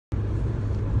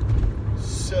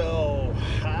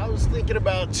was thinking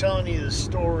about telling you the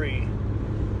story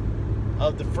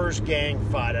of the first gang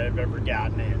fight I've ever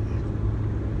gotten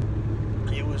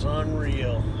in. It was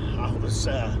unreal. I was,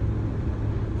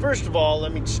 first of all,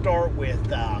 let me start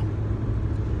with, I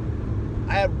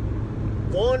had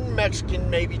one Mexican,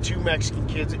 maybe two Mexican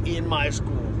kids in my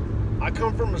school. I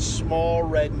come from a small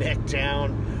redneck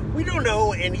town. We don't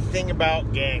know anything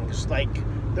about gangs. Like,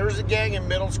 there was a gang in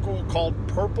middle school called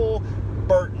Purple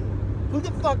Burton. Who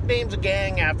the fuck names a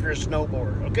gang after a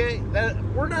snowboard, okay?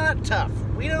 We're not tough.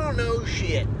 We don't know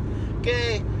shit,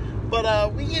 okay?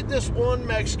 But we get this one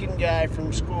Mexican guy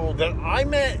from school that I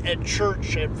met at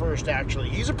church at first, actually.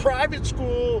 He's a private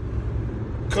school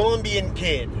Colombian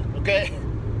kid, okay?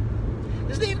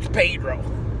 His name's Pedro.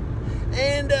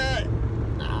 And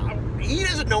he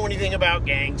doesn't know anything about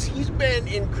gangs. He's been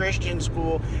in Christian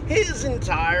school his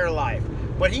entire life.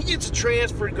 But he gets a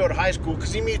transfer to go to high school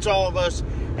because he meets all of us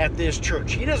at this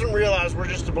church. He doesn't realize we're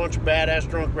just a bunch of badass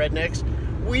drunk rednecks.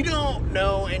 We don't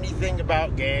know anything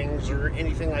about gangs or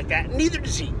anything like that. Neither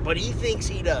does he, but he thinks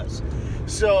he does.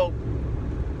 So,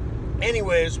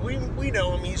 anyways, we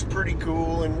know him. He's pretty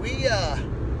cool, and we're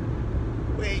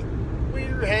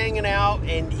hanging out,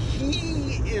 and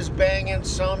he is banging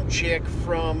some chick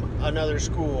from another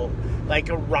school, like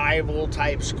a rival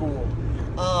type school.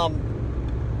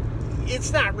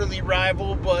 It's not really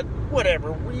rival, but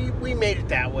whatever. We made it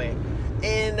that way.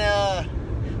 And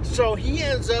so he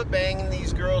ends up banging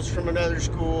these girls from another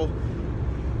school.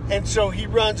 And so he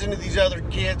runs into these other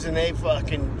kids, and they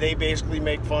basically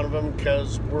make fun of him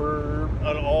because we're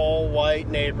an all-white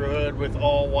neighborhood with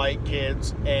all-white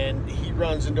kids. And he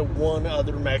runs into one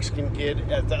other Mexican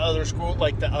kid at the other school,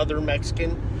 like the other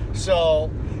Mexican. So,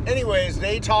 anyways,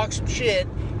 they talk some shit.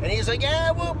 And he's like,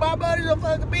 yeah, well, my buddies will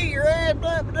fucking beat your ass,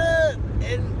 blah, blah, blah.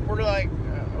 And we're like,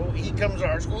 he comes to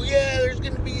our school, yeah, there's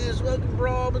going to be this fucking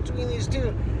brawl between these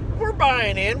two. We're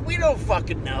buying in. We don't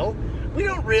fucking know. We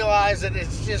don't realize that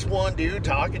it's just one dude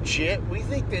talking shit. We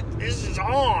think that this is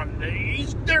on.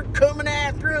 They're coming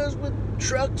after us with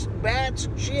trucks and bats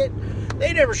and shit.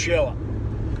 They never show up.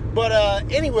 But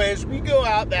anyways, we go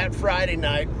out that Friday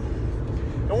night,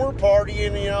 and we're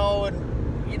partying,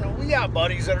 and we got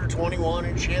buddies that are 21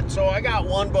 and shit. So I got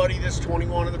one buddy that's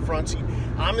 21 in the front seat.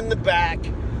 I'm in the back.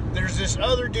 There's this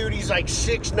other dude, he's like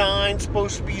 6'9",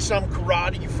 supposed to be some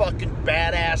karate fucking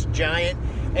badass giant,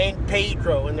 and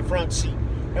Pedro in the front seat.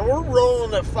 And we're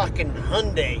rolling a fucking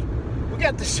Hyundai. We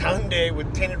got this Hyundai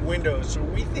with tinted windows, so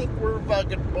we think we're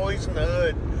fucking boys in the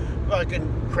hood,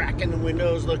 fucking cracking the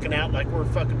windows, looking out like we're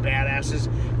fucking badasses.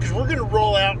 Because we're gonna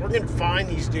roll out, we're gonna find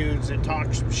these dudes that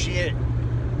talk some shit.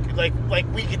 Like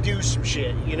we could do some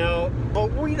shit,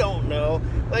 but we don't know.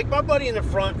 Like, my buddy in the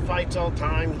front fights all the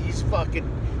time.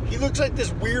 He looks like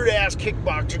this weird-ass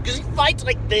kickboxer because he fights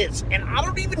like this, and I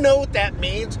don't even know what that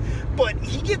means, but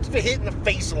he gets hit in the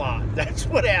face a lot. That's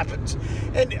what happens.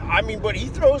 And, but he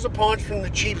throws a punch from the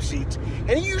cheap seats,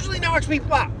 and he usually knocks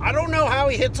people out. I don't know how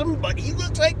he hits them, but he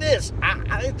looks like this.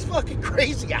 It's fucking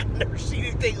crazy. I've never seen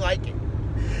anything like it.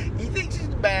 He thinks he's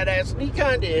a badass, and he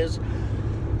kind of is.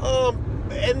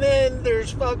 And then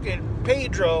there's fucking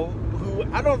Pedro, who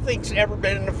I don't think's ever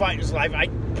been in a fight in his life.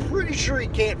 I'm pretty sure he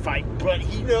can't fight, but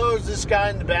he knows this guy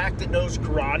in the back that knows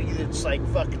karate that's like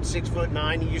fucking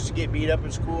 6'9". He used to get beat up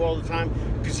in school all the time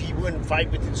because he wouldn't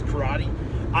fight with his karate.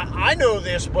 I know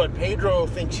this, but Pedro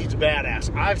thinks he's a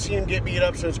badass. I've seen him get beat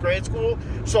up since grade school,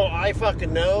 so I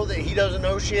fucking know that he doesn't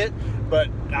know shit, but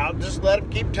I'll just let him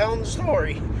keep telling the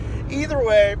story. Either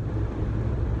way,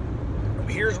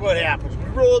 here's what happens. We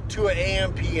roll up to an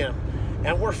AM PM,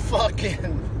 and we're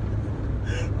fucking,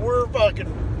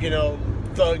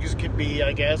 thug as could be,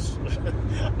 I guess.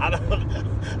 I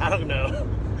don't know.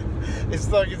 As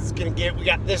thug as it's gonna get. We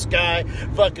got this guy,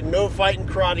 fucking no fighting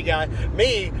karate guy.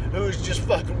 Me, who's just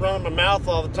fucking running my mouth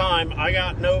all the time. I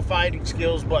got no fighting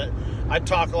skills, but I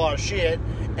talk a lot of shit.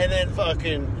 And then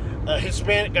fucking a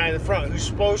Hispanic guy in the front who's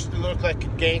supposed to look like a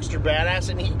gangster badass,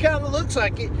 and he kind of looks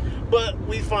like it, but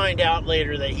we find out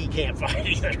later that he can't fight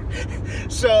either.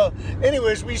 So,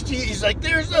 anyways, he's like,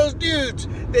 there's those dudes.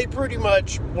 They pretty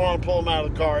much want to pull him out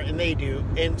of the car, and they do.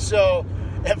 And so,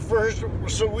 at first,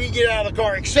 we get out of the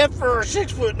car, except for our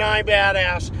 6'9"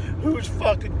 badass, who's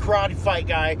fucking karate fight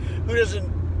guy, who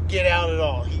doesn't get out at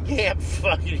all. He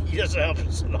doesn't help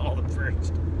us at all at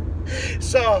first.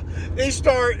 So, he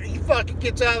fucking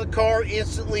gets out of the car,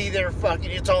 instantly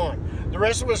it's on. The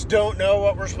rest of us don't know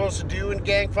what we're supposed to do in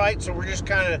gang fight, so we're just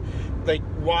kind of, like,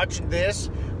 watching this.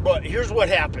 But here's what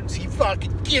happens. He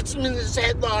fucking gets him in this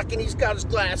headlock, and he's got his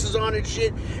glasses on and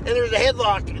shit, and there's a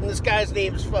headlock, and this guy's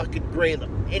name is fucking Grayla.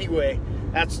 Anyway,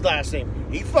 that's his last name.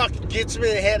 He fucking gets him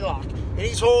in a headlock. and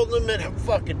he's holding them, and I'm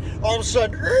fucking, all of a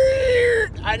sudden,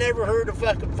 I never heard a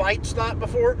fucking fight stop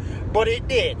before, but it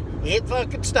did. It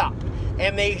fucking stopped.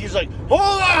 And he's like,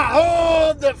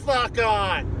 hold the fuck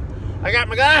on. I got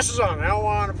my glasses on. I don't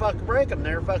want to fucking break them.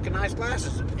 They're fucking nice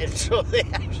glasses. And so they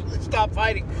actually stopped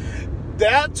fighting.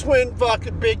 That's when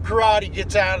fucking Big Karate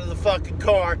gets out of the fucking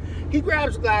car. He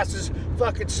grabs glasses,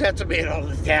 fucking sets them in on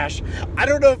the dash. I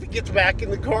don't know if he gets back in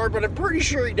the car, but I'm pretty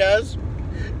sure he does.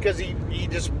 Because he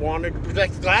just wanted to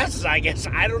protect the glasses, I guess.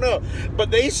 I don't know.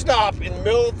 But they stop in the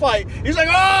middle of the fight. He's like,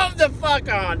 oh, the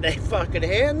fuck on. They fucking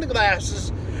hand the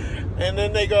glasses. And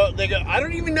then they go, I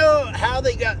don't even know how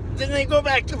they got, then they go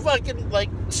back to fucking, like,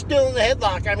 still in the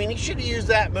headlock. I mean, he should have used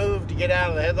that move to get out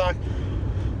of the headlock.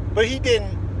 But he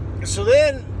didn't. So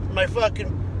then my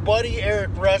fucking buddy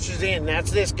Eric rushes in. That's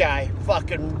this guy.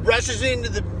 Fucking rushes into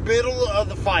the middle of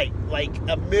the fight. Like,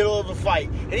 a middle of the fight.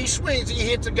 And he swings, he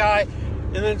hits a guy.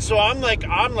 And then so I'm like,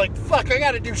 fuck, I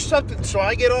gotta do something. So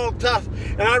I get all tough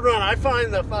and I run. I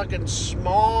find the fucking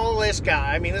smallest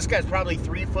guy. I mean, this guy's probably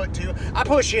 3'2". I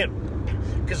push him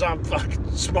because I'm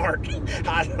fucking smart.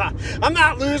 I'm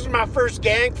not losing my first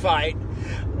gang fight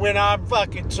when I'm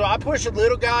fucking. So I push a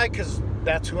little guy because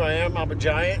that's who I am. I'm a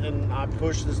giant, and I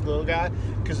push this little guy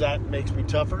because that makes me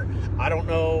tougher. I don't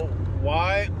know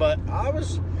why, but I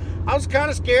was kind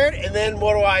of scared. And then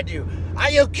what do? I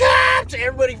yell, cops!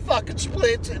 Everybody fucking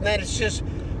splits, and then it's just,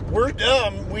 we're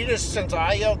dumb. Since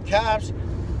I yelled cops,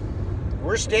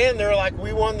 we're standing there like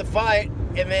we won the fight,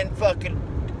 and then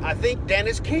fucking, I think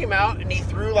Dennis came out, and he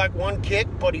threw like one kick,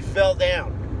 but he fell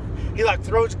down. He like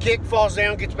throws a kick, falls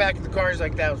down, gets back in the car. He's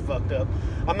like, that was fucked up.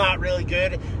 I'm not really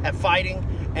good at fighting,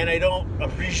 and I don't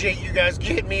appreciate you guys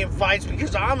getting me in fights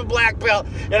because I'm a black belt,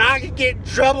 and I can get in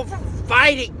trouble for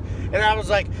fighting. And I was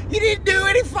like, you didn't do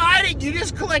any fighting. You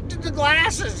just collected the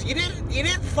glasses. You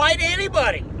didn't fight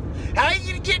anybody. How are you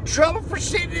going to get in trouble for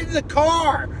sitting in the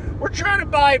car? We're trying to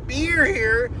buy beer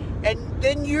here, and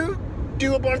then you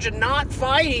do a bunch of not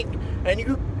fighting, and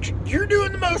you're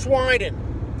doing the most whining.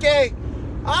 Okay?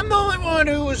 I'm the only one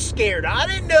who was scared. I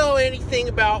didn't know anything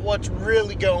about what's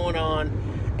really going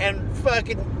on. And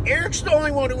fucking Eric's the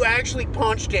only one who actually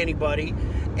punched anybody.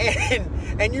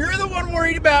 And you're the one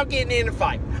worried about getting in a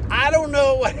fight. I don't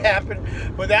know what happened,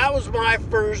 but that was my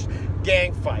first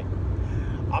gang fight.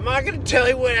 I'm not going to tell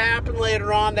you what happened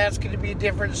later on. That's going to be a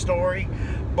different story.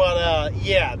 But,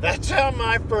 yeah, that's how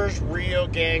my first real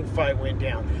gang fight went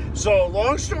down. So,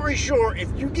 long story short, if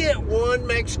you get one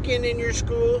Mexican in your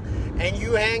school and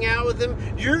you hang out with them,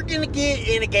 you're going to get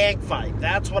in a gang fight.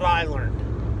 That's what I learned.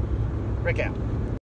 Rick out.